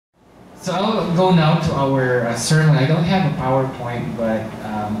So I'll go now to our sermon. I don't have a PowerPoint, but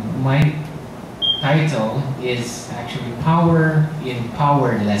my title is actually Power in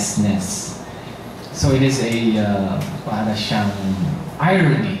Powerlessness. So it is a para siyang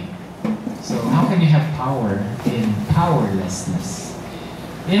irony. So how can you have power in powerlessness?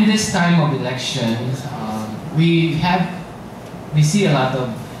 In this time of elections, we see a lot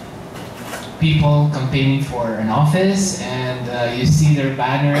of people campaigning for an office, and you see their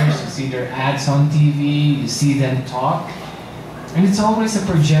banners, you see their ads on TV, you see them talk, and it's always a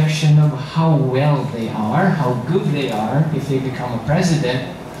projection of how well they are, how good they are if they become a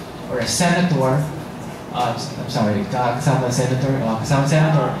president or a senator.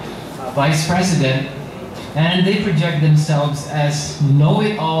 Vice president, and they project themselves as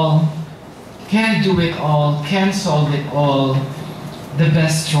know-it-all, can do it all, can solve it all, the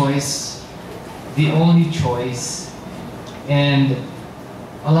best choice, the only choice, and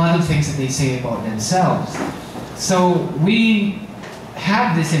a lot of things that they say about themselves. So we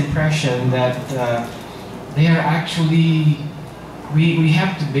have this impression that they are actually, we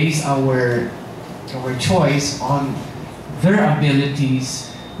have to base our choice on their abilities,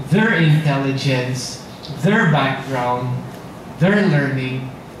 their intelligence, their background, their learning,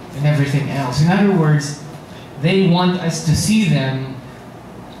 and everything else. In other words, they want us to see them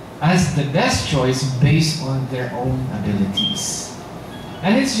as the best choice based on their own abilities.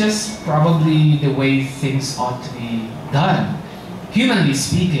 And it's just probably the way things ought to be done. Humanly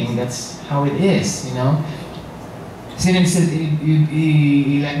speaking, that's how it is, you know? Since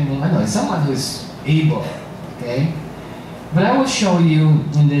someone who's able, okay? But I will show you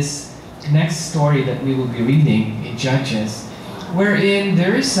in this next story that we will be reading in Judges, wherein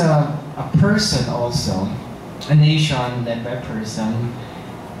there is a person also, a nation led by a person,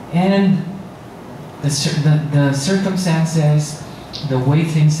 and the circumstances, the way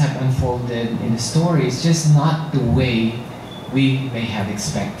things have unfolded in the story is just not the way we may have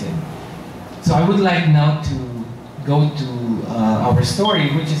expected. So I would like now to go to our story,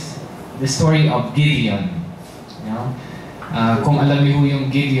 which is the story of Gideon. You know? Kung alam niyo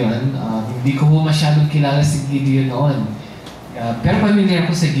yung Gideon, hindi ko masyadong kilala si Gideon noon. Pero pamilyar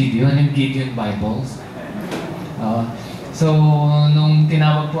ako sa Gideon, yung Gideon Bibles. So, nung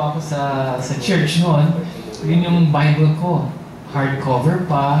tinawag po ako sa church noon, yun yung Bible ko. Hardcover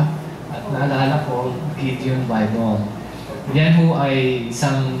pa, at naalala ko, Gideon Bible. Yan ho ay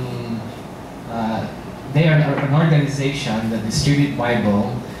isang, they are an organization that distribute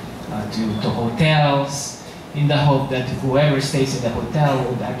Bible to hotels, in the hope that whoever stays in the hotel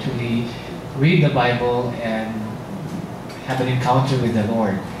would actually read the Bible and have an encounter with the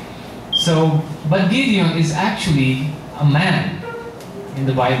Lord. So, but Gideon is actually a man in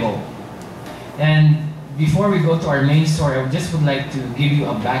the Bible. And before we go to our main story, I just would like to give you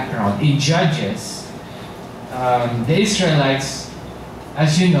a background. In Judges, the Israelites,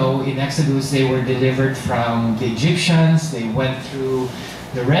 as you know, in Exodus, they were delivered from the Egyptians. They went through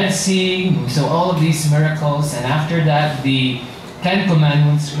the Red Sea, so all of these miracles, and after that, the 10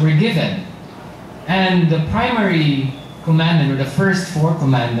 Commandments were given. And the primary commandment, or the first 4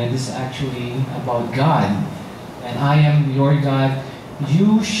 commandments, is actually about God. And I am your God.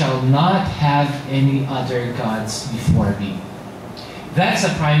 You shall not have any other gods before me. That's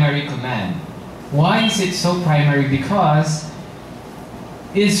a primary command. Why is it so primary? Because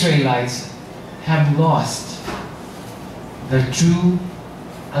Israelites have lost their true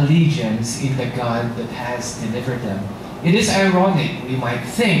allegiance in the God that has delivered them. It is ironic, we might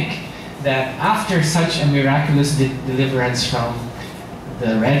think, that after such a miraculous deliverance from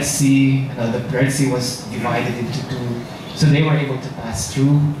the Red Sea, the Red Sea was divided into 2, so they were able to pass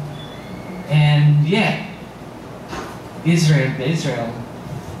through, and yet Israel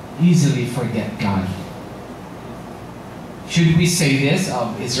easily forget God. Should we say this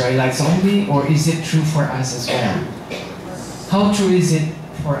of Israelites only, or is it true for us as well? How true is it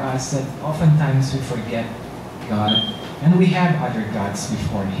for us that oftentimes we forget God and we have other gods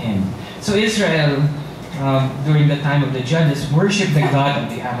before Him? So Israel, during the time of the Judges, worshipped the God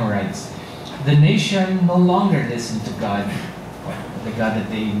of the Amorites. The nation no longer listened to God, the God that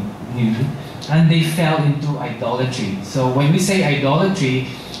they knew, and they fell into idolatry. So when we say idolatry,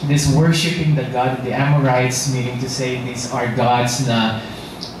 this worshipping the God of the Amorites, meaning to say these are gods na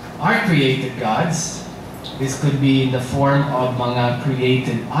are created gods. This could be in the form of mga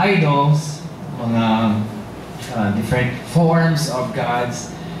created idols, mga different forms of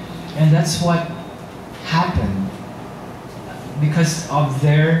gods. And that's what happened because of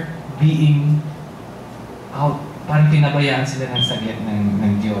their being out. Parang pinabayaan sila ng saglit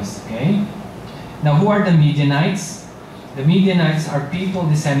ng Diyos. Okay? Now, who are the Midianites? The Midianites are people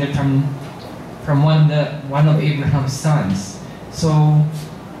descended from one of Abraham's sons. So,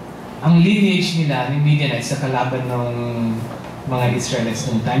 ang lineage nila, ng Midianites, sa kalaban ng mga Israelites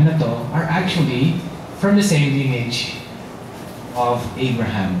noong time na to, are actually from the same lineage of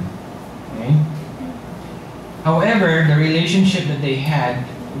Abraham. Okay? However, the relationship that they had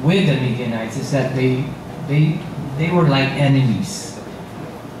with the Midianites is that they were like enemies.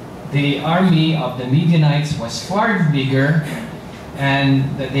 The army of the Midianites was far bigger and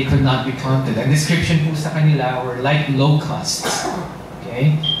that they could not be counted. Ang description po sa kanila were like locusts.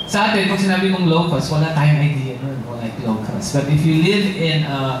 Okay? Sa atin, pag sinabi mong locust, wala tayong idea nun, like locusts. But if you live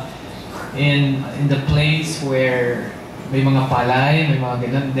in the place where may mga palay, may mga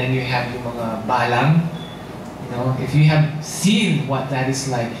ganun, then you have yung mga balang. You know, if you have seen what that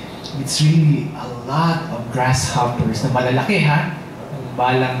is like, it's really a lot of grasshoppers na malalaki, ha? Ang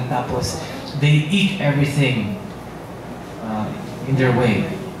balang, tapos they eat everything in their way.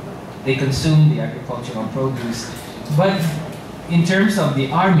 They consume the agricultural produce. But in terms of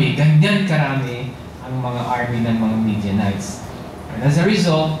the army, ganyan karami ang mga army ng mga Midianites. And as a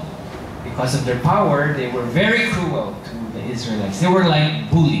result, because of their power, they were very cruel to the Israelites. They were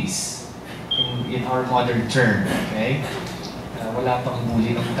like bullies in our modern term, okay? Wala pang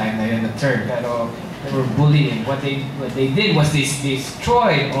bully nung time na yun na term, pero they were bullying. What they did was they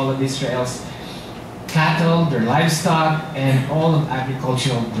destroyed all of Israel's cattle, their livestock, and all of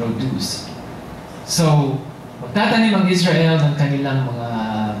agricultural produce. So, magtatanim ang Israel ng kanilang mga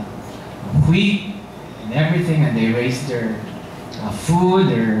wheat and everything, and they raise their food,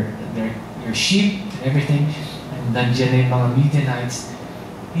 their sheep, and everything. And nandiyan na yung mga Midianites,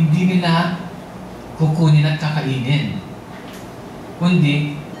 hindi nila kukunin at kakainin,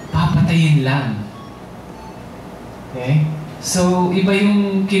 kundi papatayin lang. Okay? So, iba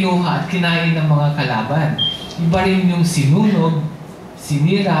yung kinuha at kinain ng mga kalaban. Iba rin yung sinunog,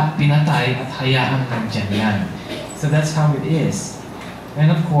 sinira, pinatay, at hayaang nandyan yan. So that's how it is.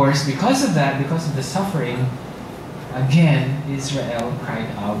 And of course, because of that, because of the suffering, again, Israel cried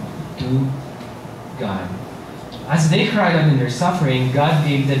out to God. As they cried out in their suffering, God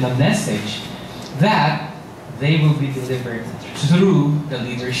gave them a message that they will be delivered through the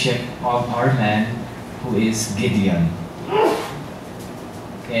leadership of our man, who is Gideon.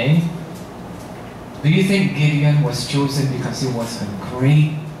 Okay? Do you think Gideon was chosen because he was a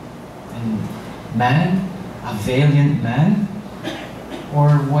great man, a valiant man?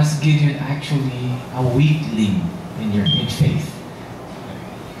 Or was Gideon actually a weakling in faith?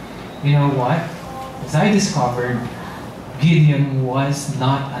 You know what? As I discovered, Gideon was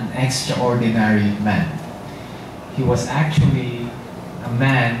not an extraordinary man. He was actually a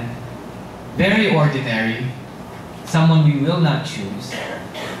man, very ordinary, someone we will not choose,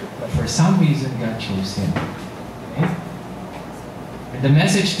 but for some reason God chose him. Okay? And the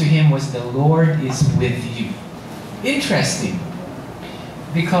message to him was, the Lord is with you. Interesting,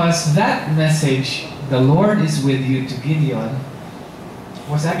 because that message, the Lord is with you, to Gideon,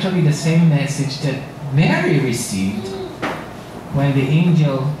 was actually the same message that Mary received when the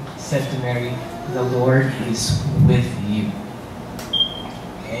angel said to Mary, the Lord is with you.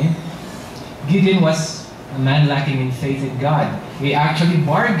 Okay? Gideon was a man lacking in faith in God. He actually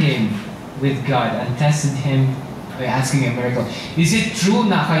bargained with God and tested him by asking a miracle. Is it true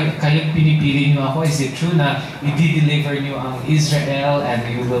na kayo pinipili niyo ako? Is it true na i-deliver niyo ang Israel and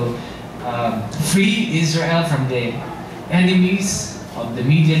you will free Israel from the enemies of the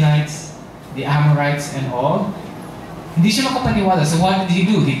Midianites, the Amorites, and all? Hindi siya makapaniwala. So what did he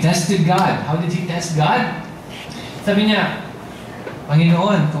do? He tested God. How did he test God? Sabi niya,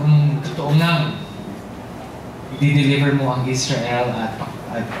 Panginoon, kung totoo lang, i-deliver mo ang Israel at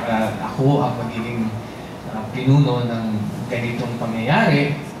ako ang magiging pinuno ng ganitong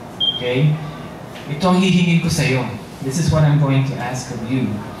pangyayari, okay? Ito ang hihingin ko sa iyo. This is what I'm going to ask of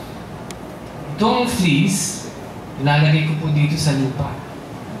you. Itong fleece, ilalagay ko po dito sa lupa.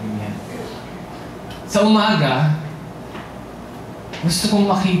 Sa umaga, gusto kong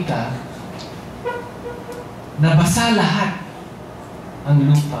makita na basa lahat ang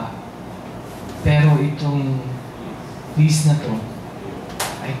lupa. Pero itong fleece na to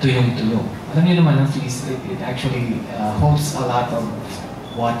ay tuyong-tuyo. Alam niyo naman ang fleece, it actually holds a lot of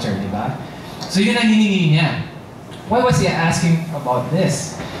water, di ba? So yun ang hiningi niya. Why was he asking about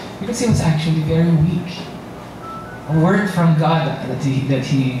this? Because he was actually very weak. A word from God that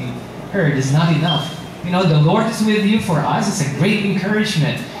he heard is not enough. You know, the Lord is with you for us. It's a great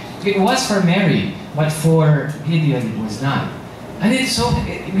encouragement. It was for Mary, but for Gideon, it was not. And it's so,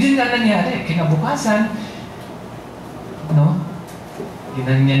 yun na nangyari. Kinabukasan, no?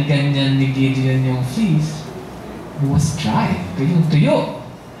 Ginanyan-ganyan ni Gideon yung fleece. It was dry. Tuyong-tuyo.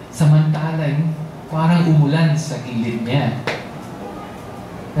 Samantalang parang umulan sa gilid niya.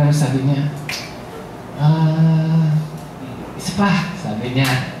 Pero sabi niya, isa pa, sabi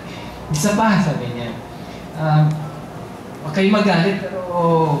niya. Isa pa, sabi niya. Huwag kayo magalit,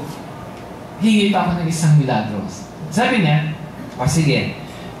 pero hingi pa ako ng isang milagros. Sabi niya, sige,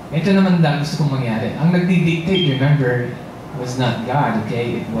 ito naman lang gusto kong mangyari. Ang nagdi-dictate, remember, was not God,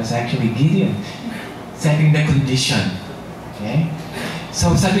 okay? It was actually Gideon setting the condition. Okay?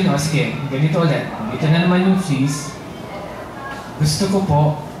 So sabi niya, sige, ganito ulit. Ito na naman yung fleece. Gusto ko po,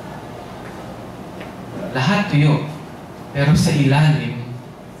 lahat tuyo, pero sa ilalim,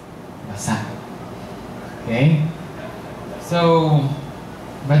 basa. Okay? So,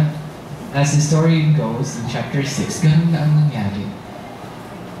 but as the story goes in chapter 6, ganun na ang nangyari.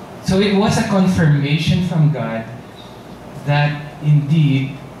 So it was a confirmation from God that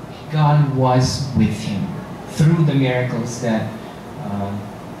indeed God was with him through the miracles that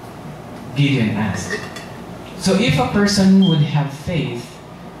Gideon asked. So if a person would have faith,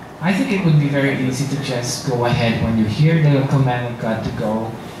 I think it would be very easy to just go ahead when you hear the command of God to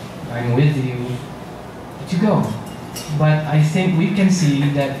go, I'm with you, to go. But I think we can see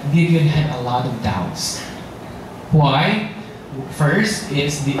that Gideon had a lot of doubts. Why? First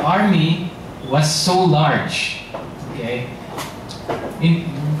is the army was so large. Okay?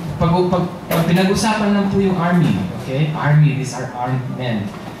 Pag pinag-usapan lang po yung army, okay? Army, these are armed men.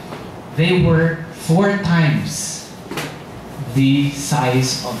 They were 4 times the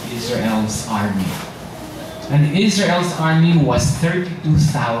size of Israel's army. And Israel's army was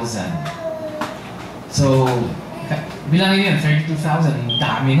 32,000. So, bilangin yan, 32,000. Ang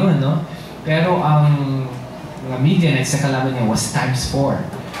dami nun, no? Pero ang mga Midianites sa kalaban niya was times 4.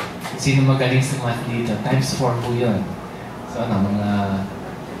 Sino magaling sa math dito? Times 4 po yun. So, mga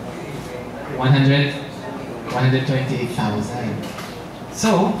 128,000.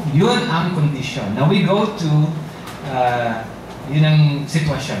 So, yun ang condition. Now we go to, yun ang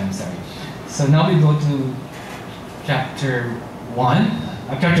sitwasyon, sorry. So now we go to chapter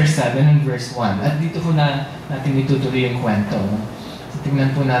 7 and verse 1. At dito po na natin itutuloy yung kwento. So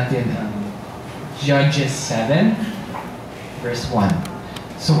tingnan po natin ang Judges 7, verse 1.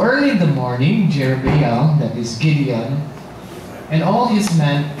 So early in the morning, Jerubbaal, that is Gideon, and all his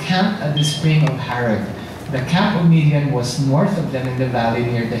men camped at the spring of Harod. The camp of Midian was north of them in the valley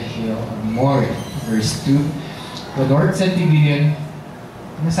near the hill of Moreh. Verse 2. The Lord said to Gideon,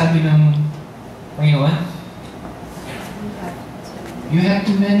 ano sabi ng Panginoon? You have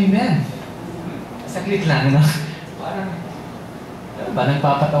too many men. Saglit lang, no? Parang, ano ba,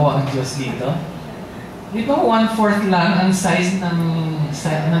 nagpapatawa ang Diyos dito? Di ba 1/4 lang ang size ng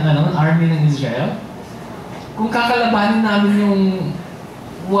army ng Israel? Kung kakalabanin namin yung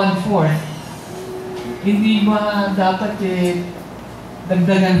 1/4, hindi ba dapat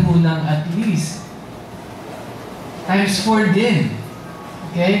dagdagan po ng at least times 4 din?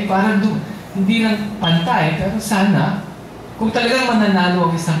 Okay? Para hindi lang pantay, pero sana, kung talagang mananalo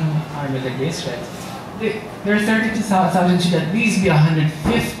ang isang army like Israel, there are 32,000 should at least be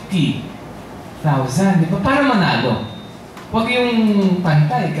 150,000. Di ba? Para manalo. Huwag yung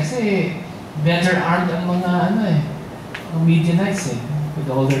pantay kasi better armed ang mga ang Midianites with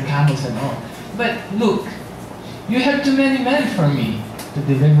all their camels and all. But look, you have too many men for me to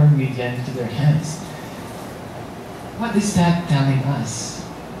deliver Midian into their hands. What is that telling us?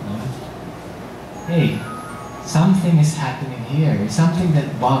 No? Hey, something is happening here. Something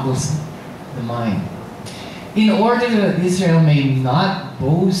that boggles the mind. In order that Israel may not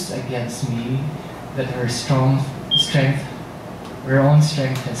boast against me that her own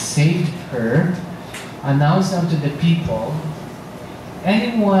strength has saved her, announce unto the people,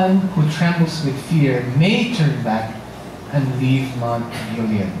 anyone who trembles with fear may turn back and leave Mount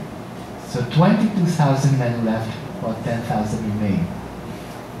Gilead. So 22,000 men left, while 10,000 remained.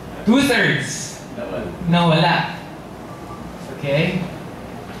 2/3 nawala. Okay?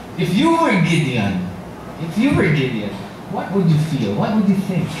 If you were Gideon, what would you feel? What would you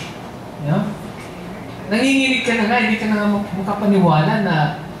think? You know? Nanginginig ka na nga, hindi ka na makapaniwala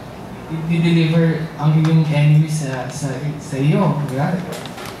na i-deliver ang iyong enemy sa iyo. Diba?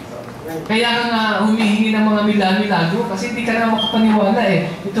 Kaya ka nga humihingi ng mga milagro kasi hindi ka na makapaniwala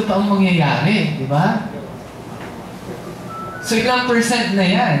ito pa ang mangyayari. Diba? So ilang percent na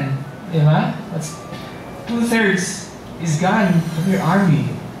yan? Diba? That's 2/3 is gone from your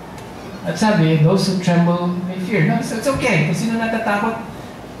army. At sabi, those who tremble may fear. No, so it's okay. Kung sino natatakot,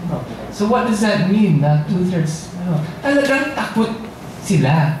 no. So what does that mean? Na 2/3, talagang takot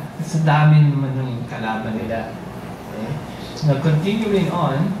sila. Sa dami naman ng kalaban nila. Okay? Now, continuing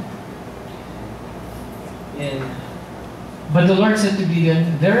on, in But the Lord said to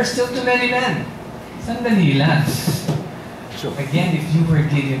Gideon, there are still too many men. Sandali lang. Again, if you were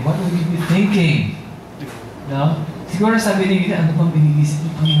Gideon, what would you be thinking? No? Siguro sabi ni Gideon, ano bang binigisip ni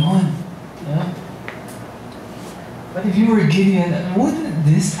Panginoon? No? But if you were Gideon, wouldn't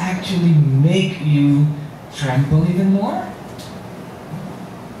this actually make you tremble even more?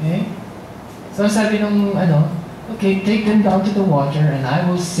 Okay? So sabi nung okay, take them down to the water and I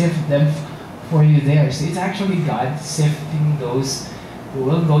will sift them for you there. So it's actually God sifting those who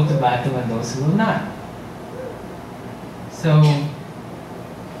will go to battle and those who will not. So,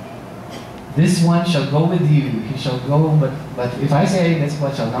 this one shall go with you, he shall go, but if I say this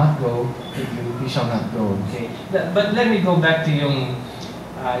one shall not go with you, he shall not go. Okay? But let me go back to yung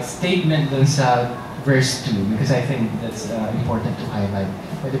statement dun sa verse 2, because I think that's important to highlight.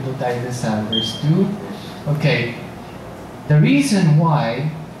 Pwede po tayo dun sa verse 2. Okay. The reason why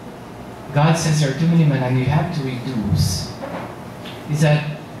God says there are too many men and you have to reduce is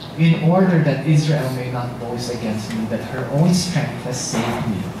that in order that Israel may not boast against me, that her own strength has saved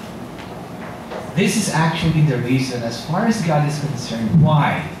me. This is actually the reason, as far as God is concerned,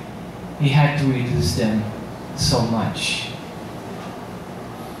 why He had to reduce them so much.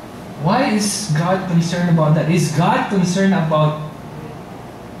 Why is God concerned about that? Is God concerned about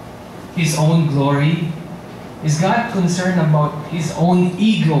His own glory? Is God concerned about His own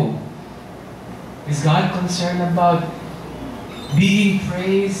ego? Is God concerned about being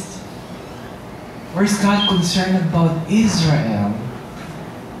praised? Or is God concerned about Israel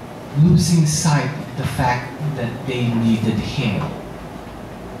losing sight of the fact that they needed Him?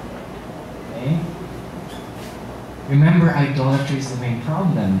 Okay? Remember, idolatry is the main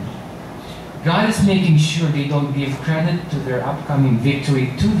problem. God is making sure they don't give credit to their upcoming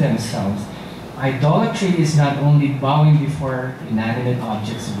victory to themselves. Idolatry is not only bowing before inanimate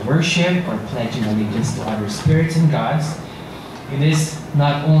objects of worship or pledging allegiance to other spirits and gods. It is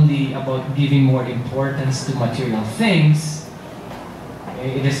not only about giving more importance to material things.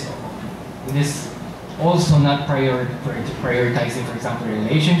 It is also not prioritizing, for example,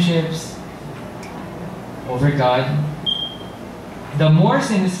 relationships over God. The more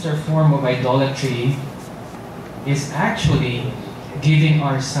sinister form of idolatry is actually giving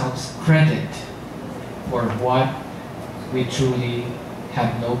ourselves credit for what we truly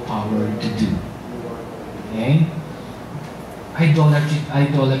have no power to do. Okay?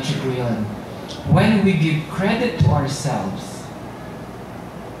 Idolatry po yun. When we give credit to ourselves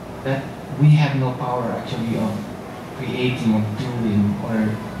that we have no power actually of creating, of doing,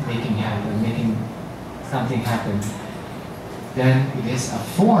 or making something happen, then it is a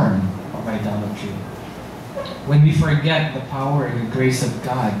form of idolatry. When we forget the power and the grace of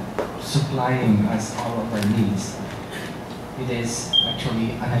God supplying us all of our needs, it is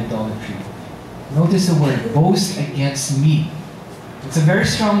actually an idolatry. Notice the word, boast against me. It's a very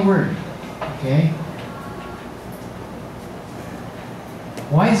strong word. Okay?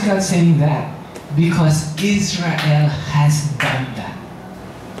 Why is God saying that? Because Israel has done that.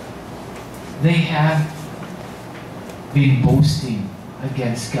 They have been boasting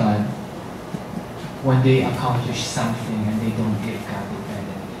against God when they accomplish something and they don't give God the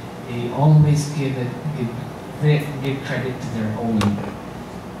credit. They always give credit to their own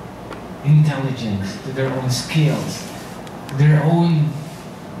intelligence, to their own skills, their own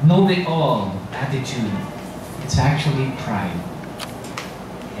know-it-all attitude. It's actually pride.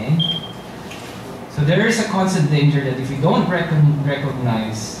 Okay? So there is a constant danger that if we don't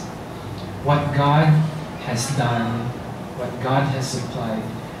recognize what God has done, what God has supplied,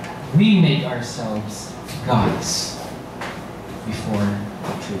 we make ourselves gods before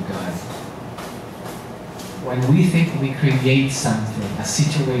the true God. When we think we create something, a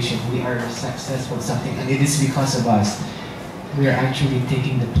situation, we are successful at something, and it is because of us, we are actually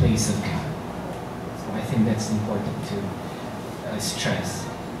taking the place of God. So I think that's important to stress.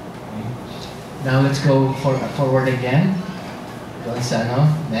 Okay? Now let's go forward again.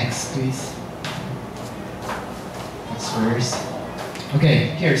 Next, please. Next verse.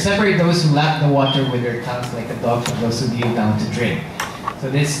 Okay, here, separate those who lap the water with their tongues like a dog from those who kneel down to drink. So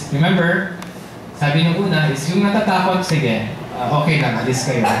this, remember, sabi nung una is yung natatakot, sige, okay lang, alis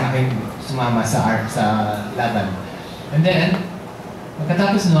kayo, huwag kayong sumama sa laban. And then,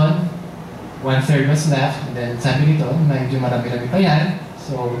 pagkatapos nun, 1/3 was left, and then sabi nito, medyo marami-rami pa yan,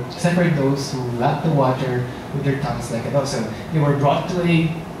 so separate those who lap the water with their tongues like a dog. So they were brought to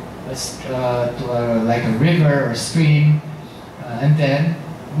like a river or stream, and then,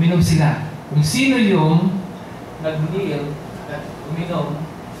 uminom sila. Kung sino yung nag-kneel at uminom,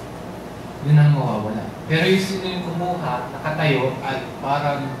 yun ang mawawala. Pero yung sino yung kumuha, nakatayo, at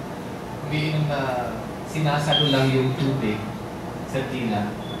parang umiinom na sinasalo lang yung tubig sa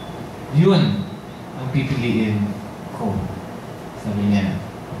tila, yun ang pipiliin ko. Sabi niya.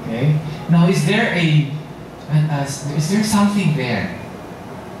 Okay? Now, is there something there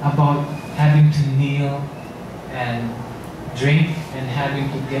about having to kneel and drink and having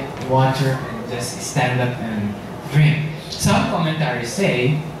to get water and just stand up and drink? Some commentaries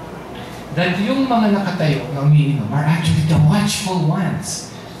say that yung mga nakatayo na umiinom are actually the watchful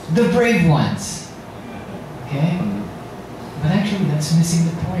ones, the brave ones. Okay? But actually, that's missing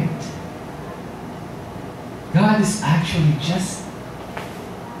the point. God is actually just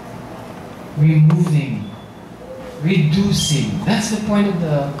reducing. That's the point of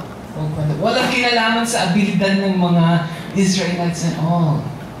the whole point. Walang kinalaman sa abilidad ng mga Israelites and all.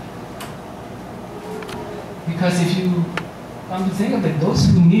 Because if you come to think of it, those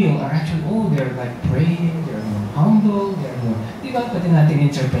who kneel are actually, they're like praying, they're more humble, they're more, di ba pwede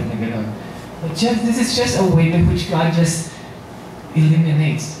natin interpret na gano'n? But this is just a way by which God just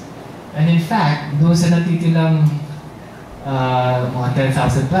eliminates. And in fact, doon sa natitilang mga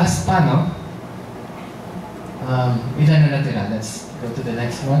 10,000 plus, paano? Ilan na natira? Let's go to the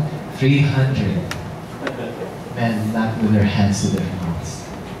next one. 300 men not with their hands to their mouths.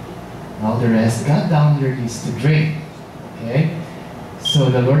 All the rest got down their knees to drink. Okay? So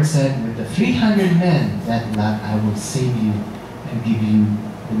the Lord said, with the 300 men that lot I will save you and give you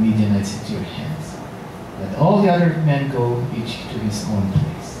the Midianites into your hands. Let all the other men go, each to his own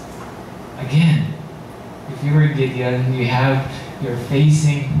place. Again, if you were Gideon, you're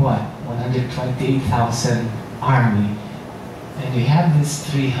facing what? 128,000 army, and you have this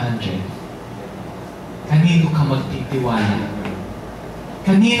 300. Kanino ka magtitiwala?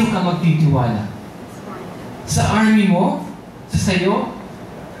 Kanino ka magtitiwala? Sa army mo? Sa sayo?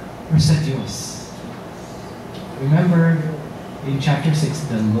 Or sa Diyos? Remember, in chapter 6,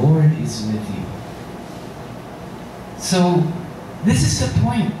 the Lord is with you. So, this is the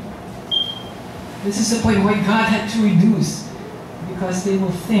point. This is the point why God had to reduce. Because they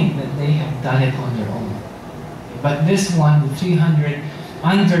will think that they have done it on their own. But this one, the 300,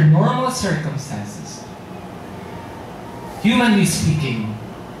 under normal circumstances, humanly speaking,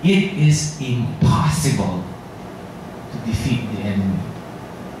 it is impossible to defeat the enemy.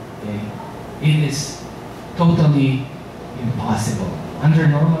 Okay? It is totally impossible. Under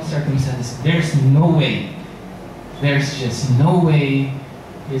normal circumstances, there's no way. There's just no way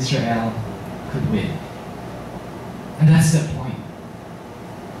Israel could win. And that's the point.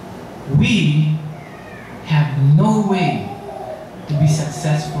 We have no way to be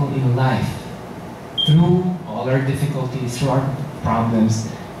successful in life through all our difficulties, through our problems,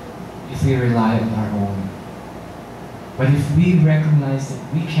 if we rely on our own. But if we recognize that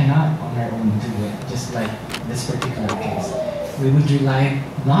we cannot on our own do it, just like this particular case, we would rely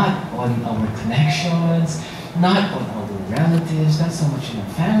not on our connections, not on our relatives, not so much in our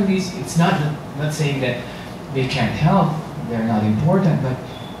families. It's not saying that they can't help, they're not important, but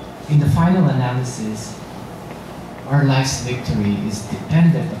in the final analysis, our life's victory is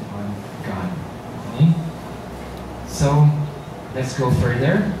dependent upon God. Okay? So, let's go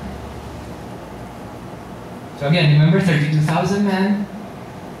further. So again, remember 32,000 men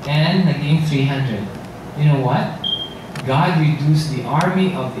and naging 300. You know what? God reduced the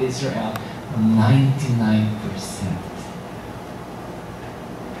army of Israel 99%.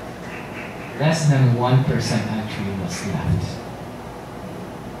 Less than 1% actually was left.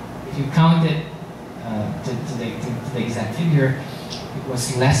 If you count it to the exact figure, it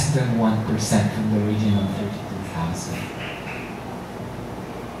was less than 1% from the original 32,000.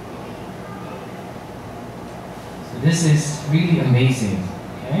 So this is really amazing.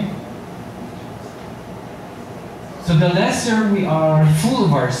 Okay? So the lesser we are full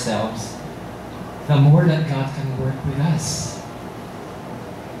of ourselves, the more that God can work with us.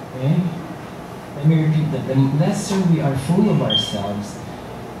 Okay? Let me repeat that. The lesser we are full of ourselves,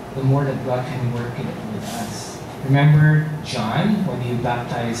 the more that God can work it with us. Remember John, when he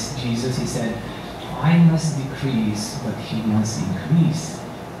baptized Jesus, he said, I must decrease, but he must increase.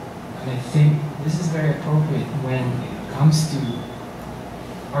 And I think this is very appropriate when it comes to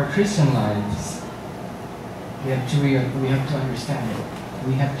our Christian lives. We have to understand it.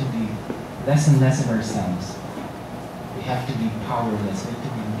 We have to be less and less of ourselves. We have to be powerless. We have to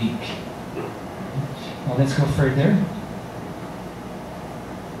be weak. Now let's go further.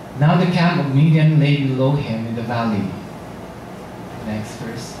 Now the camp of Midian lay below him in the valley. Next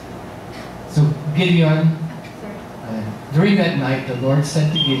verse. So Gideon, during that night, the Lord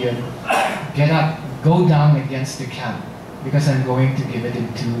said to Gideon, get up, go down against the camp, because I'm going to give it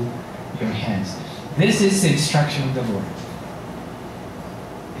into your hands. This is the instruction of the Lord.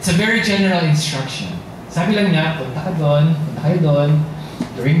 It's a very general instruction. Sabi lang niya, punta kayo doon,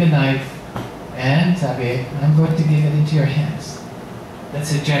 during the night, and sabi, I'm going to give it into your hands.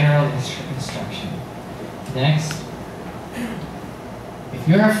 That's a general instruction. Next, if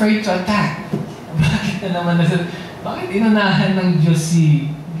you're afraid to attack, bakit inunahan ng Diyos si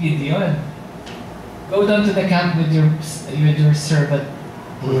Gideon? Go down to the camp with your servant,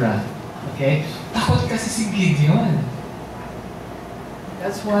 Pura. Okay? Takot kasi si Gideon.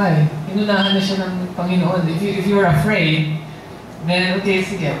 That's why, inunahan na siya ng Panginoon. If you're afraid, then, okay,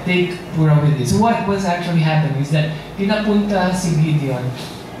 sige, take Pura with you. So what was actually happening is that pinapunta si Gideon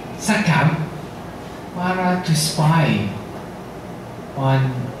sa camp para to spy on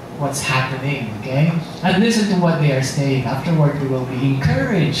what's happening, okay? And listen to what they are saying. Afterward, you will be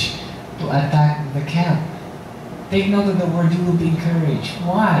encouraged to attack the camp. Take note of the word, you will be encouraged.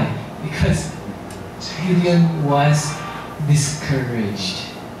 Why? Because Gideon was discouraged.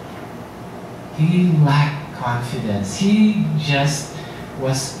 He lacked confidence. He just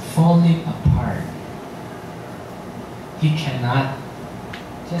was falling apart. He cannot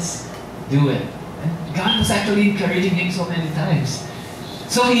just do it. And God was actually encouraging him so many times.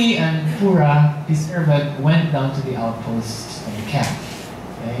 So he and Pura, his servant, went down to the outposts of the camp.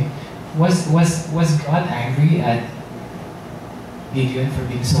 Okay? Was God angry at Gideon for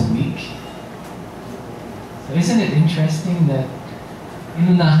being so weak? So isn't it interesting that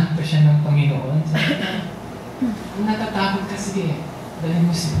inunahan pa siya ng Panginoon? Kung natatakot ka, sige, dalhin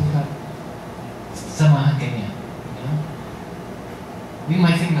mo si Pura. Samahan ka niya. You know? We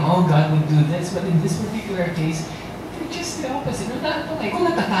might think, oh, God would do this, but in this particular case, it's just the opposite. Inunahan pa kayo. Kung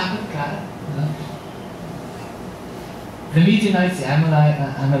natatakot ka, you know? The Midianites, the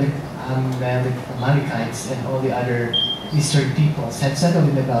Amalekites, and all the other eastern peoples had settled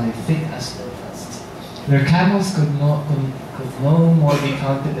in the valley thick as locusts. Their camels could no more be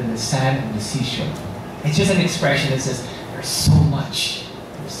counted than the sand on the seashore. It's just an expression that says, there's so much.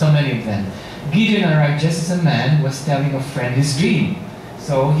 There's so many of them. Gideon arrived just as a man was telling a friend his dream.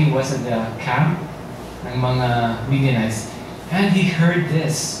 So he was at the camp ng mga Midianites, and he heard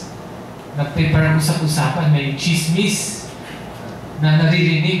this. Parang usap-usapan, may chismis na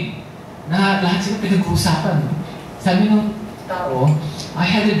naririnig, na lahat sila pinag-uusapan. Sabi ng tao, I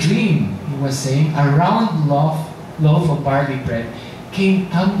had a dream, he was saying. A round loaf of barley bread came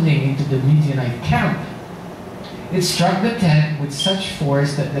tumbling into the Midianite camp. It struck the tent with such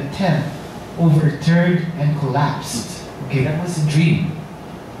force that the tent overturned and collapsed. Okay, that was a dream.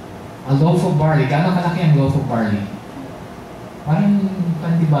 A loaf of barley. Gaano kalaki ang loaf of barley? Parang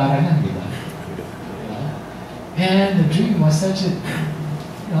pandibara lang, di ba? And the dream was such a,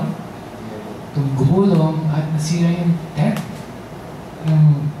 you know, gumulong at nasira yung tent.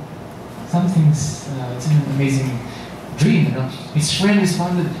 It's an amazing dream, you know. His friend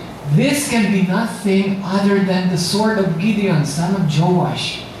responded, this can be nothing other than the sword of Gideon, son of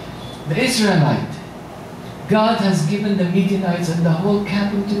Joash, the Israelite. God has given the Midianites and the whole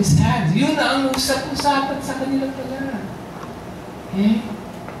camp into his hands. Yun na ang usap-usapan sa kanila pala. Okay?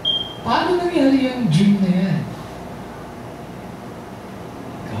 Paano nangyari yung dream na yan?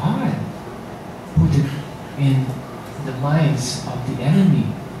 God put it in the minds of the enemy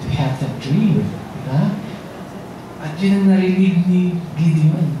to have that dream. Diba? At yun ang narinig ni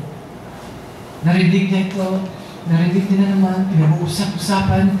Gideon. Narinig na ito, narinig din na naman,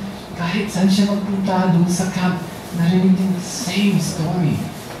 pinag-uusap-usapan, kahit saan siya magpunta doon sa camp, narinig din the same story.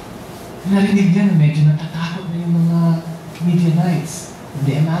 Narinig din, medyo natatakot na yung mga Midianites,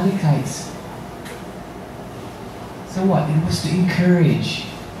 the Amalekites. So what? It was to encourage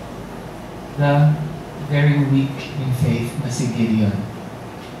the very weak in faith na si Gideon.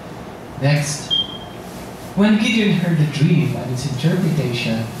 Next, when Gideon heard the dream and its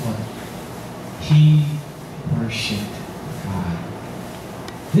interpretation, he worshipped God.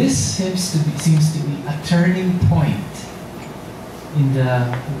 This seems to be a turning point in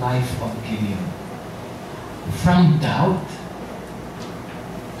the life of Gideon. From doubt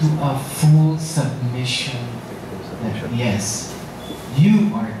to a full submission that yes,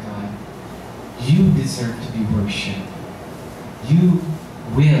 you are God. You deserve to be worshipped. You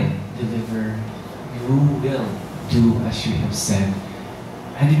will deliver. You will do as you have said.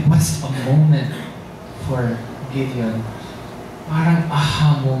 And it was a moment for Gideon, parang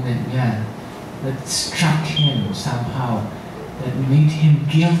aha moment yan, that struck him somehow, that made him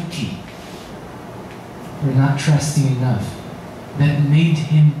guilty for not trusting enough, that made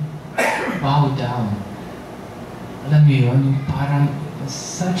him bow down. Alam mo yun, parang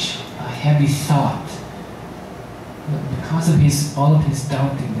such a heavy thought, because of all of his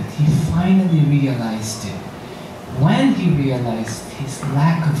doubting, that he finally realized it. When he realized his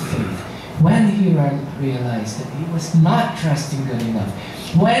lack of faith, when he realized that he was not trusting God enough,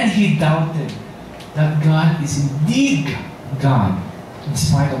 when he doubted that God is indeed God, in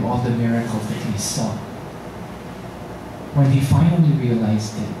spite of all the miracles that he saw, when he finally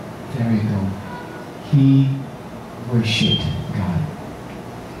realized it, there you go, he worshipped God.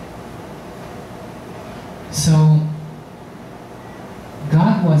 So,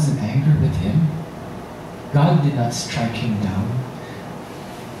 God wasn't angry with him. God did not strike him down.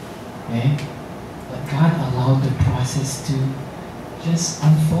 Okay? But God allowed the process to just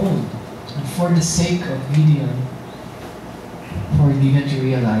unfold. And for the sake of Gideon, for Gideon to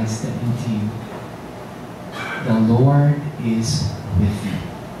realize that indeed, the Lord is with you.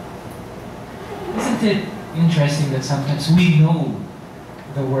 Isn't it interesting that sometimes we know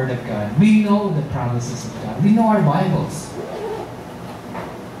the Word of God, we know the promises of God, we know our Bibles,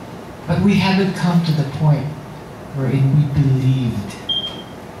 but we haven't come to the point wherein we believed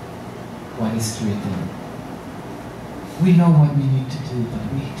what is written. We know what we need to do, but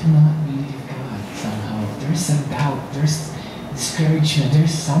we do not believe God somehow. There's some doubt, there's discouragement,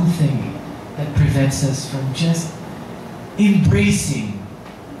 there's something that prevents us from just embracing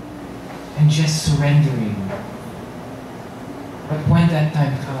and just surrendering. But when that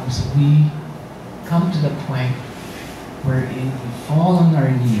time comes, we come to the point wherein we fall on our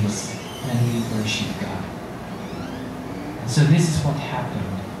knees and we worship God. And so this is what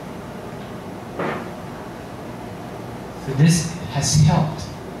happened. So this has helped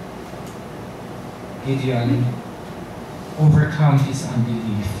Gideon overcome his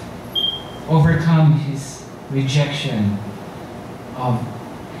unbelief, overcome his rejection of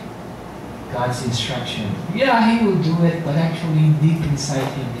God's instruction. Yeah, he will do it, but actually deep inside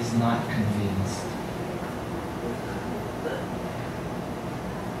him is not convinced.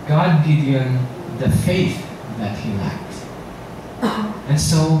 God gave Gideon the faith that he lacked. And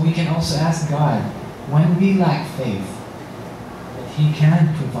so we can also ask God, when we lack faith, that He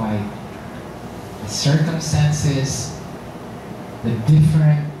can provide the circumstances, the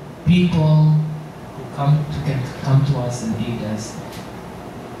different people who can come to us and aid us,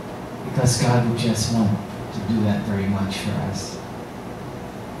 because God would just want to do that very much for us.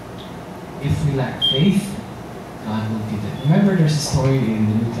 If we lack faith, God will give it. Remember, there's a story in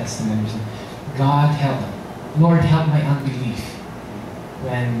the New Testament. Lord, help my unbelief.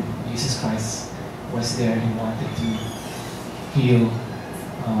 When Jesus Christ was there and He wanted to heal,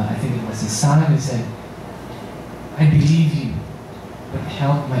 I think it was His son, and He said, I believe you, but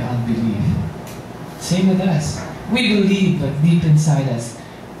help my unbelief. Same with us. We believe, but deep inside us,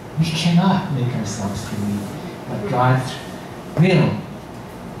 we cannot make ourselves believe. But God will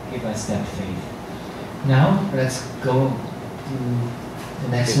give us that faith. Now, let's go to the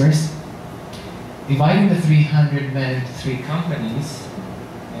next verse. Dividing the 300 men into 3 companies.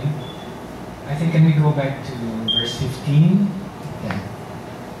 Okay. I think, can we go back to verse 15? Yeah.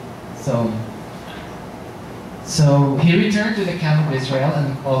 So he returned to the camp of Israel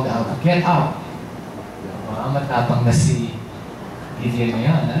and called out, "Get out!" Matapang na si Gideon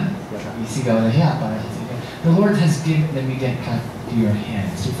ngayon, ha? Isigaw na siya para the Lord has given the Midian camp to your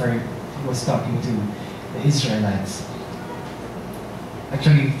hands. He was talking to the Israelites.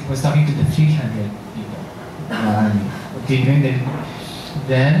 Actually, he was talking to the 300 people in the army. Okay,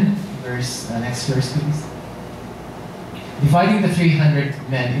 then next verse, please. Dividing the 300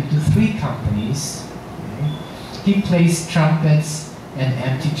 men into 3 companies, okay, he placed trumpets and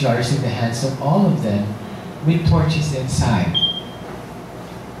empty jars in the hands of all of them, with torches inside.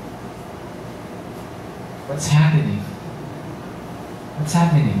 What's happening? What's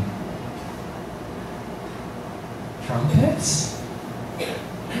happening? Trumpets?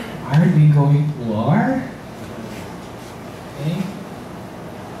 Aren't we going to war? Okay?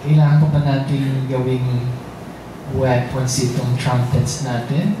 Kailangan pa ba natin gawing weapons itong trumpets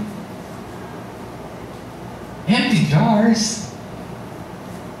natin? Empty jars?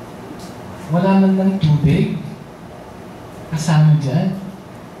 Wala man lang tubig kasama dyan.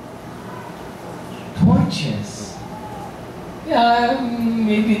 Torches. Yeah,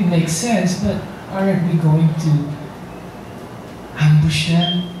 maybe it makes sense, but aren't we going to ambush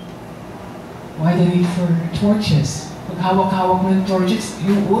them? Why the need for torches? Pag hawak-hawak mo ng torches,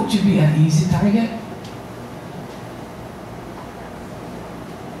 won't you be an easy target?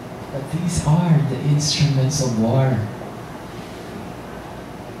 But these are the instruments of war.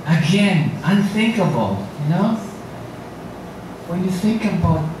 Again, unthinkable, you know? When you think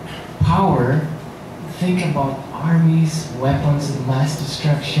about power, you think about armies, weapons of mass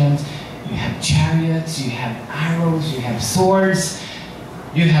destruction. You have chariots, you have arrows, you have swords,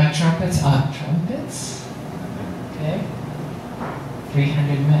 you have trumpets. Trumpets? Okay?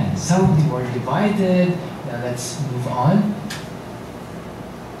 300 men. So they were divided. Now let's move on.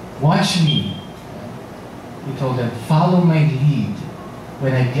 Watch me. He told them, follow my lead.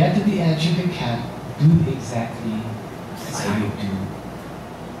 When I get to the edge of the camp, do exactly as I do.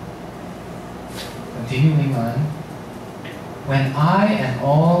 Continuing on. When I and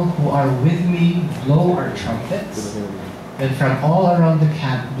all who are with me blow our trumpets, then from all around the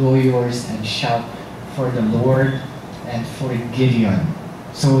camp blow yours and shout for the Lord and for Gideon.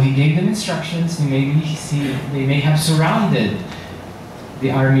 So he gave them instructions. They may have surrounded the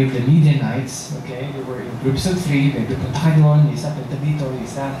army of the Midianites. Okay, they were in groups of 3. May pupunta doon, isa punta dito,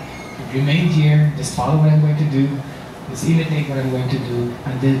 isa remain here. Just follow what I'm going to do. Just imitate what I'm going to do.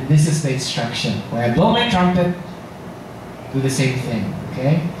 And this is the instruction. When I blow my trumpet, do the same thing.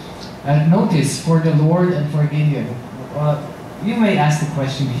 Okay. And notice for the Lord and for Gideon. You may ask the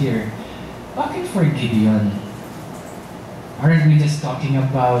question here. Bakit for Gideon? Aren't we just talking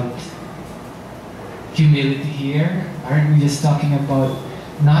about humility here? Aren't we just talking about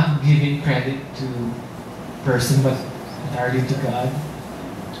not giving credit to person but entirely to God?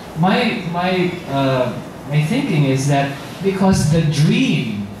 My thinking is that because the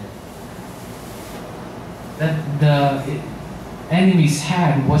dream that the enemies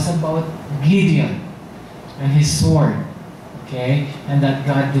had was about Gideon and his sword, okay, and that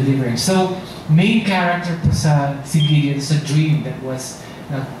God delivering. So main character po si Gideon sa dream that was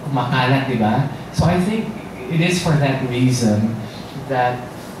kumakalat, di ba? So I think it is for that reason that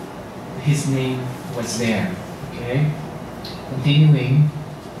his name was there. Okay? Continuing.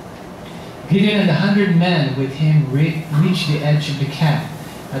 Gideon and 100 men with him reached the edge of the camp.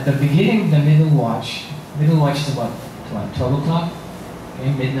 At the beginning of the middle watch is about 12 o'clock,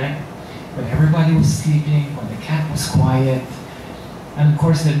 okay, midnight, when everybody was sleeping, when the camp was quiet. And of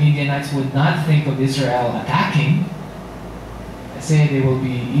course the Midianites would not think of Israel attacking. They say they will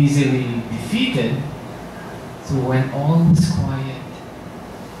be easily defeated. So when all was quiet,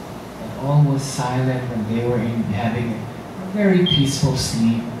 and all was silent, when they were having a very peaceful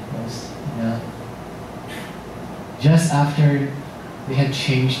sleep, just after they had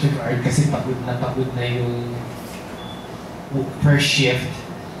changed the guard, kasi pagod na yung first shift,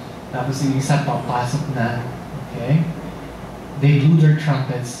 tapos yung isa papasok na, okay? They blew their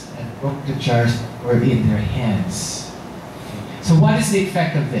trumpets and broke the jars were in their hands. Okay. So what is the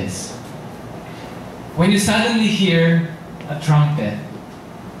effect of this? When you suddenly hear a trumpet,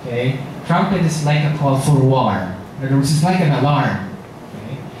 okay? Trumpet is like a call for war. In other words, it's like an alarm.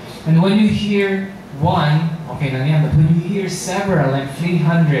 Okay? And when you hear one, okay lang yan, but when you hear several, like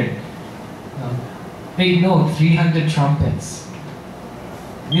 300, take note, 300 trumpets.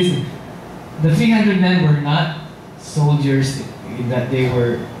 Listen, the 300 men were not soldiers in that they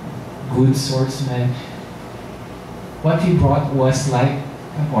were good swordsmen. What he brought was like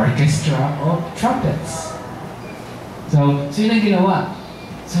an orchestra of trumpets. So yun ang ginawa.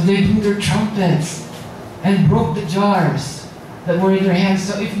 So they blew their trumpets and broke the jars that were in their hands.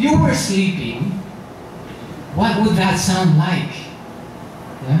 So if you were sleeping, what would that sound like?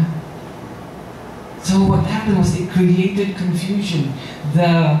 Yeah? So what happened was it created confusion.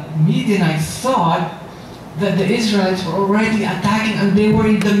 The Midianites thought that the Israelites were already attacking and they were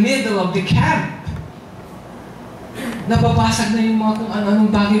in the middle of the camp. Napapasag na yung mga kung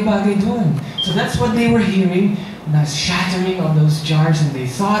anong bagay-bagay doon. So that's what they were hearing, the shattering of those jars, and they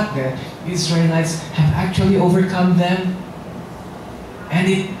thought that Israelites have actually overcome them. And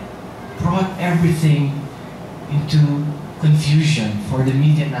it brought everything into confusion for the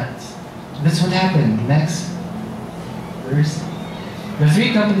Midianites. That's what happened. Next verse. The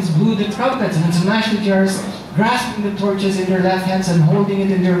 3 companies blew the trumpets and smashed the jars, grasping the torches in their left hands and holding it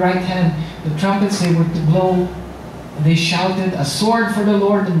in their right hand. The trumpets they were to blow, they shouted, a sword for the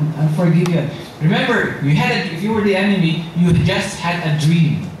Lord and for Gideon. Remember, if you were the enemy, you just had a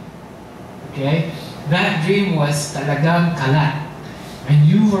dream. Okay? That dream was talagang kalat. And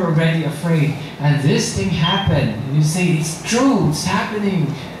you were already afraid. And this thing happened. And you say, it's true, it's happening.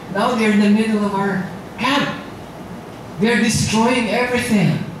 Now they're in the middle of our camp. They're destroying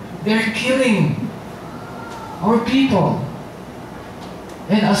everything. They're killing our people.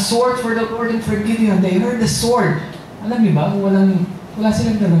 And a sword for the Lord and for Gideon. They heard the sword. Alam niyo ba, wala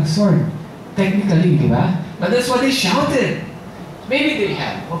silang dalang sword. Technically, di ba? But that's what they shouted. Maybe they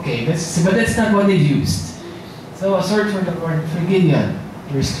had. Okay, but that's not what they used. So a sword for the Lord and for Gideon.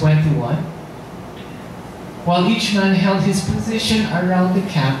 Verse 21. While each man held his position around the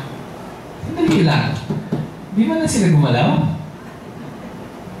camp, sandali lang. Di ba na sila gumalaw?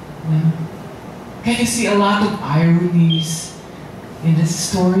 Can you see a lot of ironies in this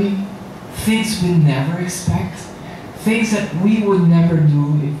story? Things we never expect. things that we would never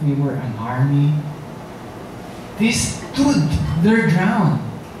do if we were an army. They stood their ground.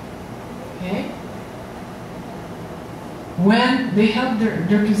 Okay? When they held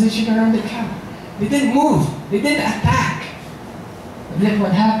their position around the camp, they didn't move. They didn't attack. And then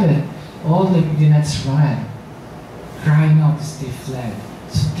what happened? All the Gideonites ran, crying out as they fled.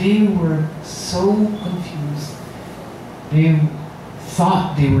 So they were so confused. They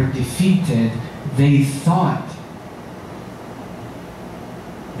thought they were defeated. They thought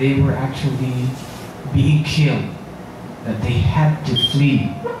they were actually being killed, that they had to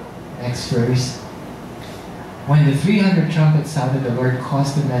flee. Next verse. When the 300 trumpets sounded, the Lord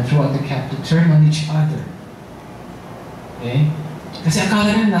caused the men throughout the camp to turn on each other. Okay? Kasi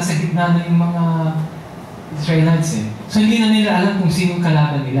akala nila nasa gitna na yung mga Israelites eh. So hindi na nila alam kung sinong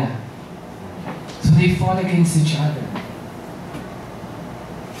kalaban nila. So they fought against each other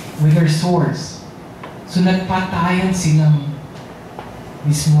with their swords. So nagpatayan silang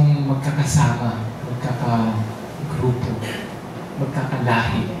mismong magkakasama, magkakagrupo,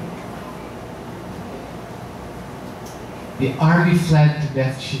 magkakalahi. The army fled to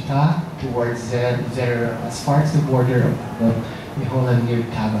Beth-Shittah towards their as far as the border of the Meholah near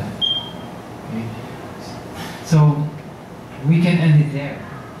Tabat. Okay? So we can end it there.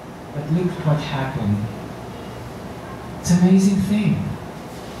 But look what happened. It's an amazing thing.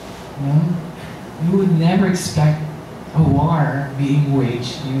 You know? You would never expect a war being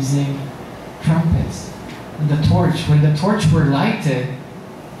waged using trumpets. And the torch, when the torch were lighted,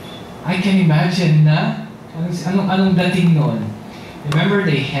 I can imagine na anong dating noon. Remember,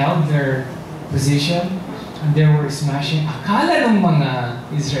 they held their position and they were smashing. Akala ng mga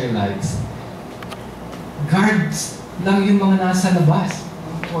Israelites, guards lang yung mga nasa labas,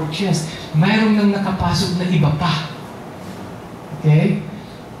 mga torches. Mayroon nang nakapasok na iba pa. Okay?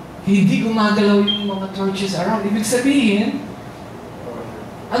 Hindi gumagalaw yung mga torches around. Ibig sabihin,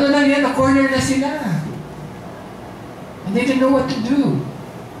 ano lang yan, na-corner na sila. And they didn't know what to do.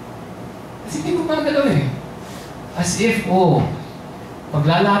 Kasi hindi gumagalaw eh. As if, pag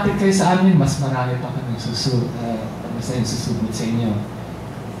lalapit kayo sa amin, mas marami pa kami susubot sa inyo.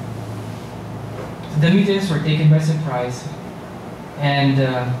 The Midianites were taken by surprise. And,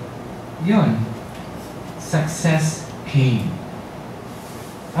 success came.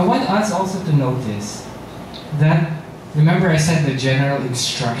 I want us also to notice that, remember I said the general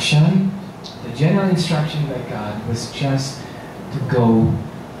instruction? The general instruction by God was just to go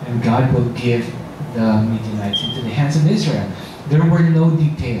and God will give the Midianites into the hands of Israel. There were no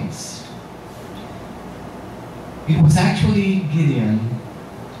details. It was actually Gideon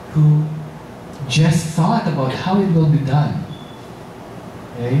who just thought about how it will be done.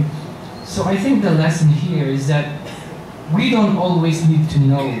 Okay? So I think the lesson here is that we don't always need to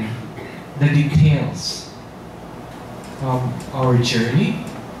know the details of our journey.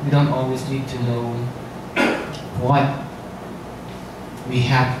 We don't always need to know what we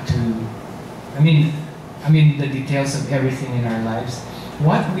have to, I mean the details of everything in our lives.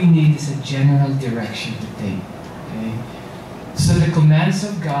 What we need is a general direction to take. Okay? So the commands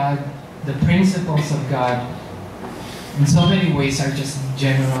of God, the principles of God, in so many ways are just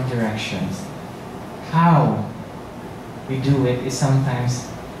general directions. How we do it is sometimes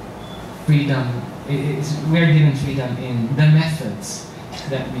freedom. We're given freedom in the methods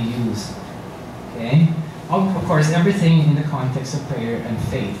that we use. Okay? Of course, everything in the context of prayer and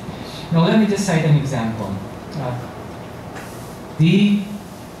faith. Now, let me just cite an example. The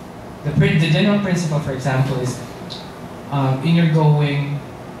general principle, for example, is in your going,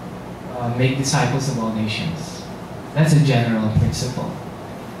 make disciples of all nations. That's a general principle.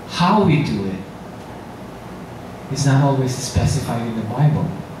 How we do it is not always specified in the Bible.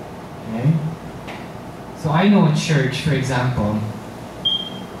 Okay? So I know a church, for example,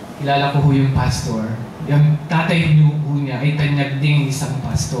 kilala ko yung pastor. Yung tatay niya ay tanyag ding isang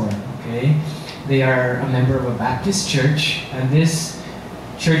pastor. Okay? They are a member of a Baptist church, and this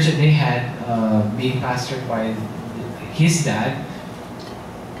church that they had, being pastored by his dad,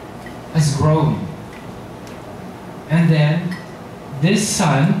 has grown. And then, this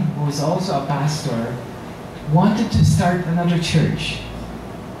son, who is also a pastor, wanted to start another church.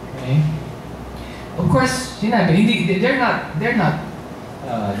 Okay? Of course, they're not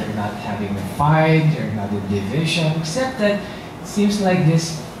having a fight, they're not in division, except that it seems like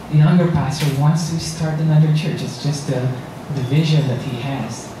this younger pastor wants to start another church. It's just the vision that he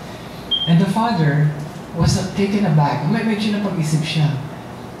has. And the father was taken aback. Medyo napag-isip siya.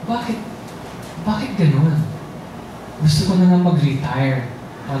 Bakit ganun? Gusto ko na mag-retire.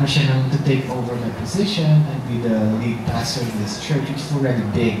 Para siya nang to take over my position and be the lead pastor of this church, which is already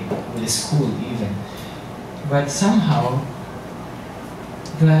big, with a school even. But somehow,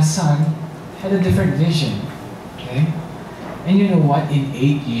 the son had a different vision. Okay? And you know what? In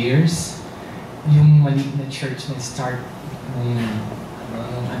 8 years, yung maliit na church na start ng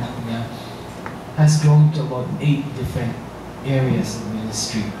anak niya has grown to about 8 different areas of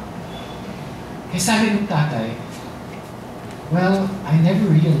ministry. Kaya sabi ng tatay, well, I never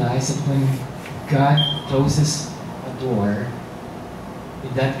realized that when God closes a door,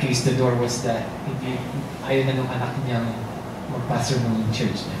 in that case, the door was that ayaw na ng anak niyang magpastor ng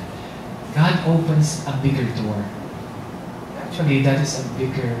church niya. God opens a bigger door. Actually, that is a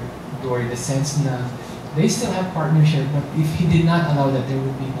bigger door in the sense na they still have partnership, but if He did not allow that, there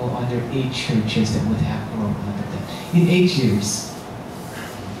would be no other 8 churches that would have grown out of that. In 8 years,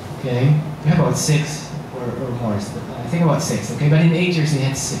 okay? We have about 6 or more. I think about 6, okay? But in 8 years, they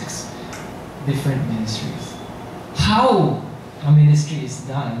had 6 different ministries. How a ministry is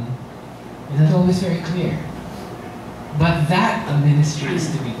done is not always very clear. But that a ministry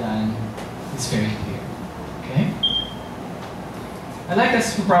is to be done is very clear, okay? I'd like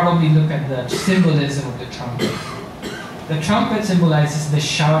us to probably look at the symbolism of the trumpet. The trumpet symbolizes the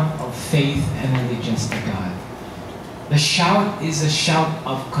shout of faith and allegiance to God. The shout is a shout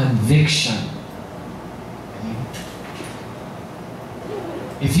of conviction. Okay?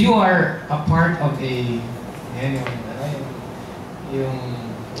 If you are a part of a yung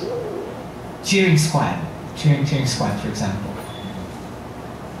cheering squad, for example,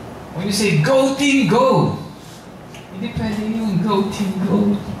 when you say, "Go team, go!" Hindi pwede yung "Go team,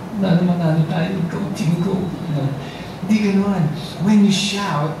 go." Manalo tayo, "Go team, go." Hindi ganoon. When you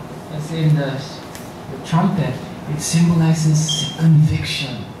shout, as in the trumpet, it symbolizes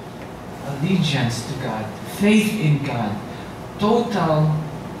conviction, allegiance to God, faith in God, total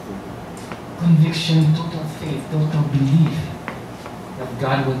conviction, total faith, total belief that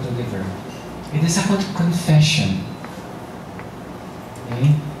God will deliver. It is a confession.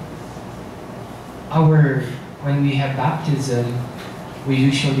 Okay? When we have baptism, we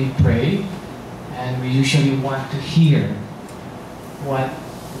usually pray and we usually want to hear what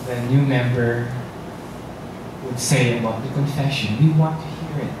the new member would say about the confession. We want to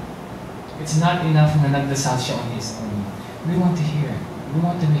hear it. It's not enough na nagdasal siya on his own. We want to hear it. We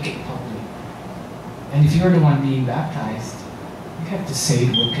want to make it public. And if you're the one being baptized, you have to say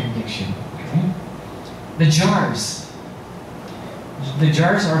it with conviction. Okay? The jars. The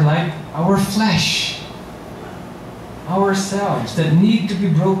jars are like our flesh, ourselves, that need to be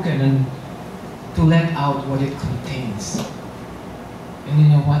broken and to let out what it contains. And you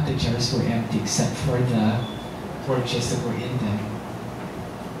know what? The jars were empty except for the torches that were in them.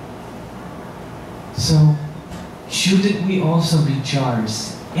 So, shouldn't we also be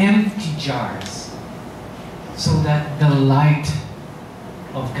jars, empty jars, so that the light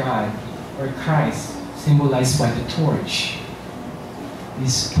of God, or Christ, symbolized by the torch,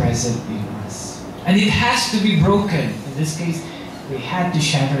 is present in us? And it has to be broken. In this case, they had to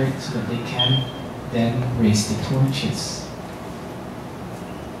shatter it so that they can then raise the torches.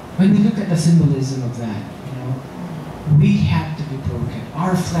 When we look at the symbolism of that, we have to be broken.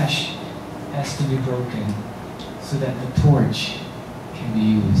 Our flesh has to be broken so that the torch can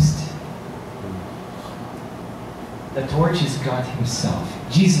be used. The torch is God Himself,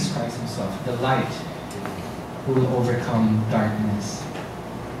 Jesus Christ Himself, the light who will overcome darkness.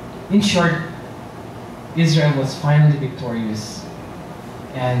 In short, Israel was finally victorious,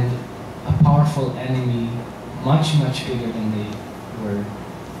 and a powerful enemy, much, much bigger than they were,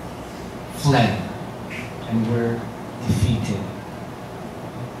 fled and were defeated.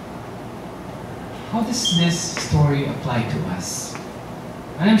 How does this story apply to us?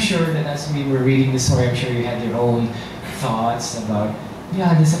 And I'm sure that as we were reading the story, I'm sure you had your own thoughts about,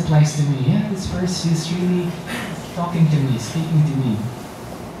 yeah, this applies to me. Yeah, this verse is really talking to me, speaking to me.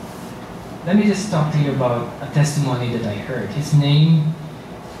 Let me just talk to you about a testimony that I heard. His name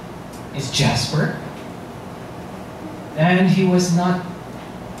is Jasper, and he was not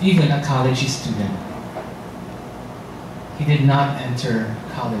even a college student. He did not enter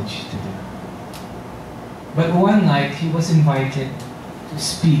college today. But one night, he was invited to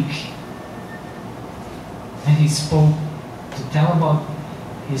speak. And he spoke to tell about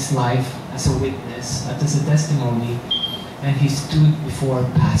his life as a witness, as a testimony. And he stood before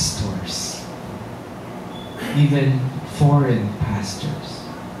pastors, even foreign pastors.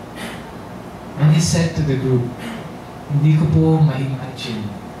 And he said to the group, "Hindi ko po ma-imagine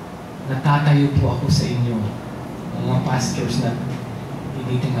na tatayo po ako sa inyo, mga pastors na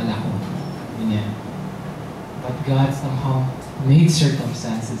tinitingal ako." Ganyan. But God somehow made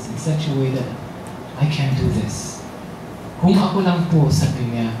circumstances in such a way that I can't do this. Kung ako lang po, sabi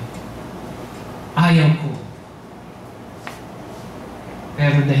niya, ayaw ko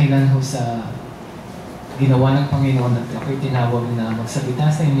Pero dahilan ho sa ginawa ng Panginoon at ako'y tinawag na magsalita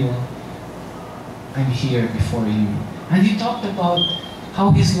sa inyo, I'm here before you. And he talked about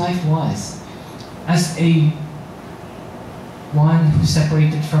how his life was as a one who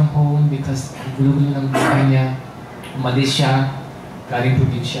separated from home because ang gulo-gulo ng buhay niya, umalis siya, galing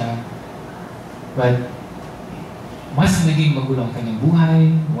probinsya. But mas naging magulo ang kanyang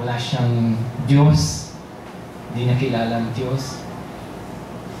buhay, wala siyang Diyos, hindi niya kilala ang Diyos.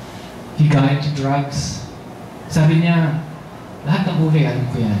 He got into drugs. Sabi niya, lahat ng uri, alam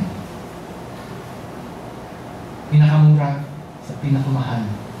ko yan. Pinakamura sa pinakamahal,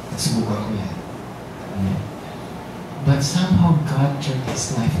 nasubukan ko yan. But somehow God turned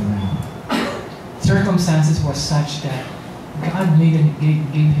his life around. Circumstances were such that God gave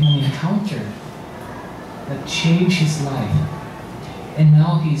him an encounter that changed his life. And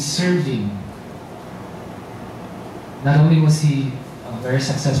now he's serving. Not only was he very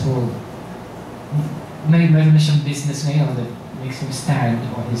successful, mayroon na siyang business ngayon that makes him stand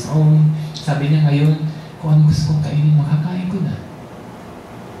on his own. Sabi niya ngayon, kung ano gusto kong kainin, makakain ko na.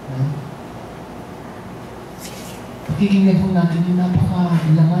 Pakikinggan po natin yung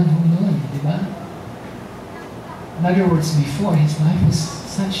napaka-laman ho noon, di ba? In other words, before, his life was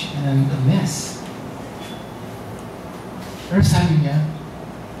such a mess. Pero sabi niya,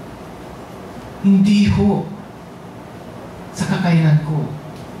 hindi ho sa kakayanan ko.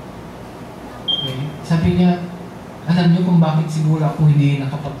 Okay? Sabi niya, alam niyo kung bakit siguro ako hindi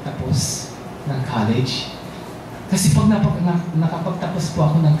nakapagtapos ng college? Kasi pag nakapagtapos po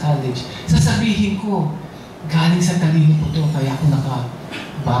ako ng college, sasabihin ko, galing sa talino ko to, kaya ako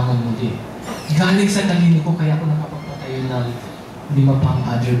nakabangon muli. Galing sa talino ko, kaya ako nakapagpatayo ng 5 pang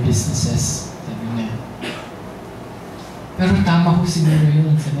other businesses. Sabi niya. Pero tama ko siguro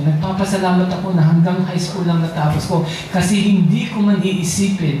yun. Sabi, nagpapasalamat ako na hanggang high school lang natapos ko kasi hindi ko man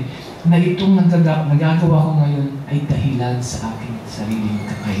iisipin na itong nagagawa ko ngayon ay dahilan sa aking sariling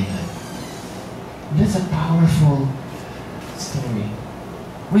kakayanan. That's a powerful story.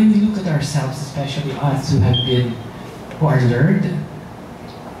 When we look at ourselves, especially us who are learned,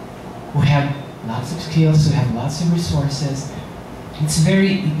 who have lots of skills, who have lots of resources, it's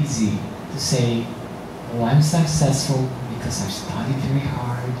very easy to say, oh, I'm successful because I've studied very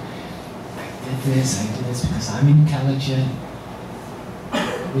hard. I did this because I'm intelligent.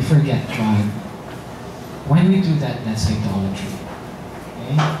 We forget God. When we do that, that's idolatry.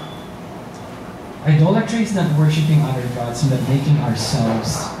 Okay? Idolatry is not worshiping other gods, but making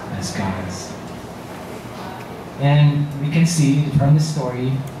ourselves as gods. And we can see from the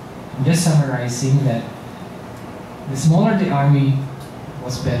story, I'm just summarizing that the smaller the army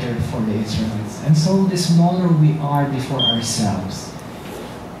was better for the Israelites. And so the smaller we are before ourselves,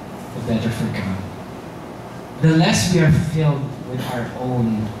 the better for God. The less we are filled with our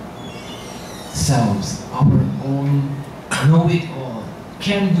own selves, our own know-it-all,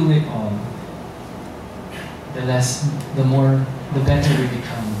 can do it all, the better we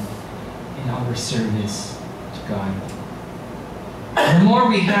become in our service to God. The more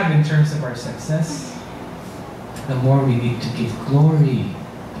we have in terms of our success, the more we need to give glory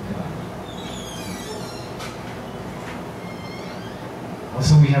to God.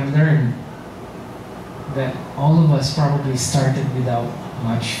 Also, we have learned that all of us probably started without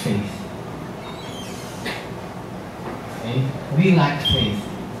much faith. Okay? We lacked faith.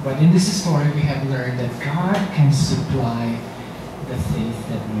 But in this story, we have learned that God can supply the faith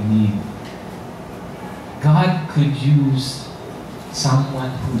that we need. God could use someone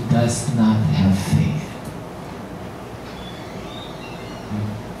who does not have faith.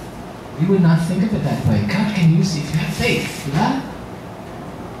 We would not think of it that way. God can use you if you have faith, right?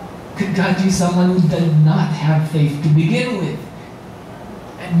 Could God use someone who did not have faith to begin with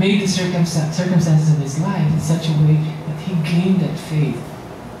and made the circumstances of his life in such a way that he gained that faith?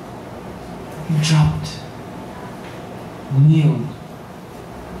 He dropped, kneeled,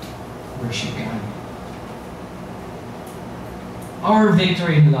 worship God. Our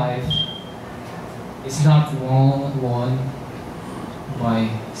victory in life is not won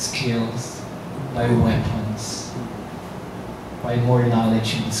by skills, by weapons, by more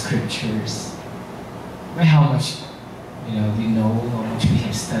knowledge in the scriptures, by how much we know, how much we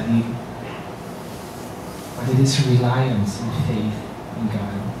have studied. But it is reliance and faith in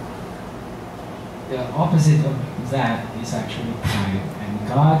God. The opposite of that is actually pride, and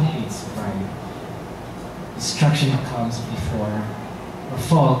God hates pride. Destruction comes before, or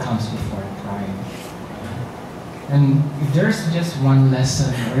fall comes before pride. And if there's just one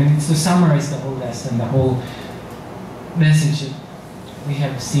lesson, or it's to summarize the whole lesson, the whole message that we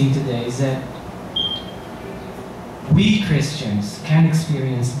have seen today, is that we Christians can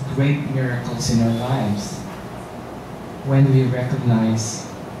experience great miracles in our lives when we recognize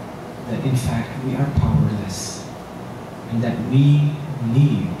that in fact we are powerless and that we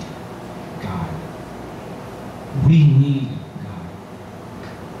need God. We need God.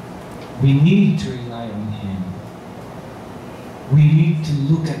 We need to rely on Him. We need to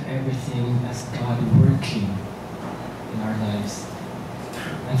look at everything as God working in our lives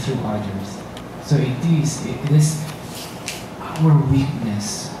and through others. So it is our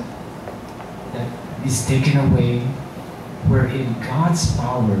weakness that is taken away, wherein God's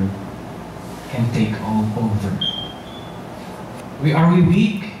power can take all over. Are we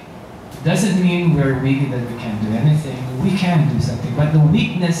weak? Doesn't mean we're weak that we can't do anything. We can do something. But the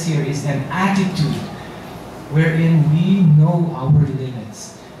weakness here is an attitude wherein we know our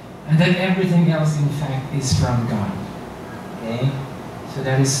limits and that everything else in fact is from God. Okay? So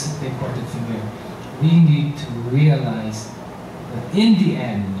that is the important thing here. We need to realize that in the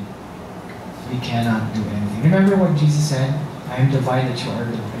end, we cannot do anything. Remember what Jesus said? I am the vine, that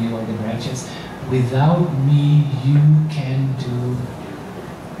you are the branches. Without me, you can do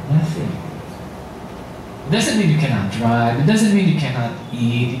nothing. It doesn't mean you cannot drive. It doesn't mean you cannot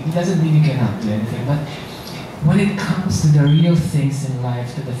eat. It doesn't mean you cannot do anything. But when it comes to the real things in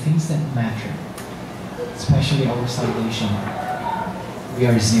life, to the things that matter, especially our salvation, we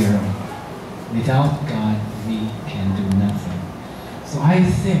are zero. Without God, we can do nothing. So I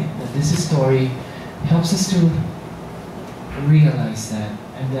think that this story helps us to realize that,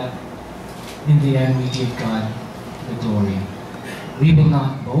 and that in the end we give God the glory. We will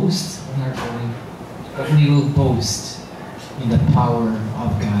not boast on our own, but we will boast in the power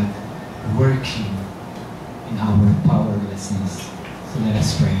of God working in our powerlessness. So let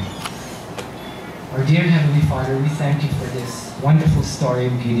us pray. Our dear Heavenly Father, we thank you for this wonderful story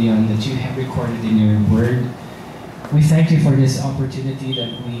of Gideon that you have recorded in your word. We thank you for this opportunity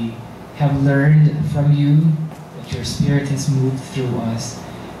that we have learned from you, that your Spirit has moved through us,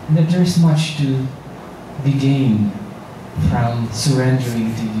 and that there's much to be gained from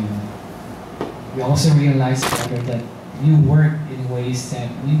surrendering to you. We also realize, Father, that you work in ways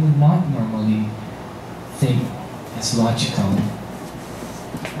that we would not normally think as logical.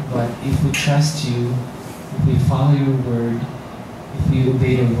 But if we trust you, if we follow your word, if we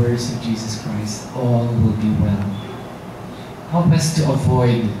obey the words of Jesus Christ, all will be well. Help us to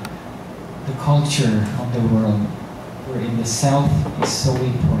avoid the culture of the world wherein the self is so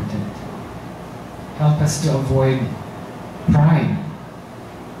important. Help us to avoid pride.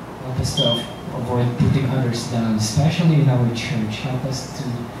 Help us to avoid putting others down, especially in our church. Help us to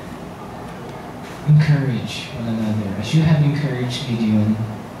encourage one another. As you have encouraged Gideon,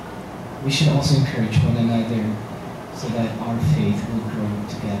 we should also encourage one another so that our faith will grow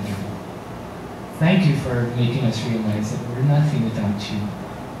together. Thank you for making us realize that we're nothing without you.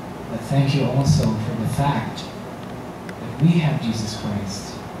 But thank you also for the fact that we have Jesus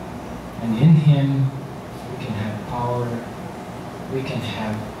Christ. And in Him, we can have power, we can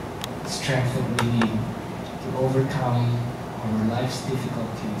have strength that we need to overcome our life's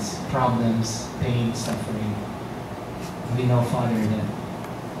difficulties, problems, pain, suffering. We know, Father, that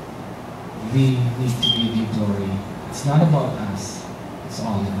we need to give you glory. It's not about us, it's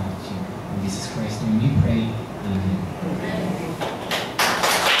all about you. In Jesus Christ's name we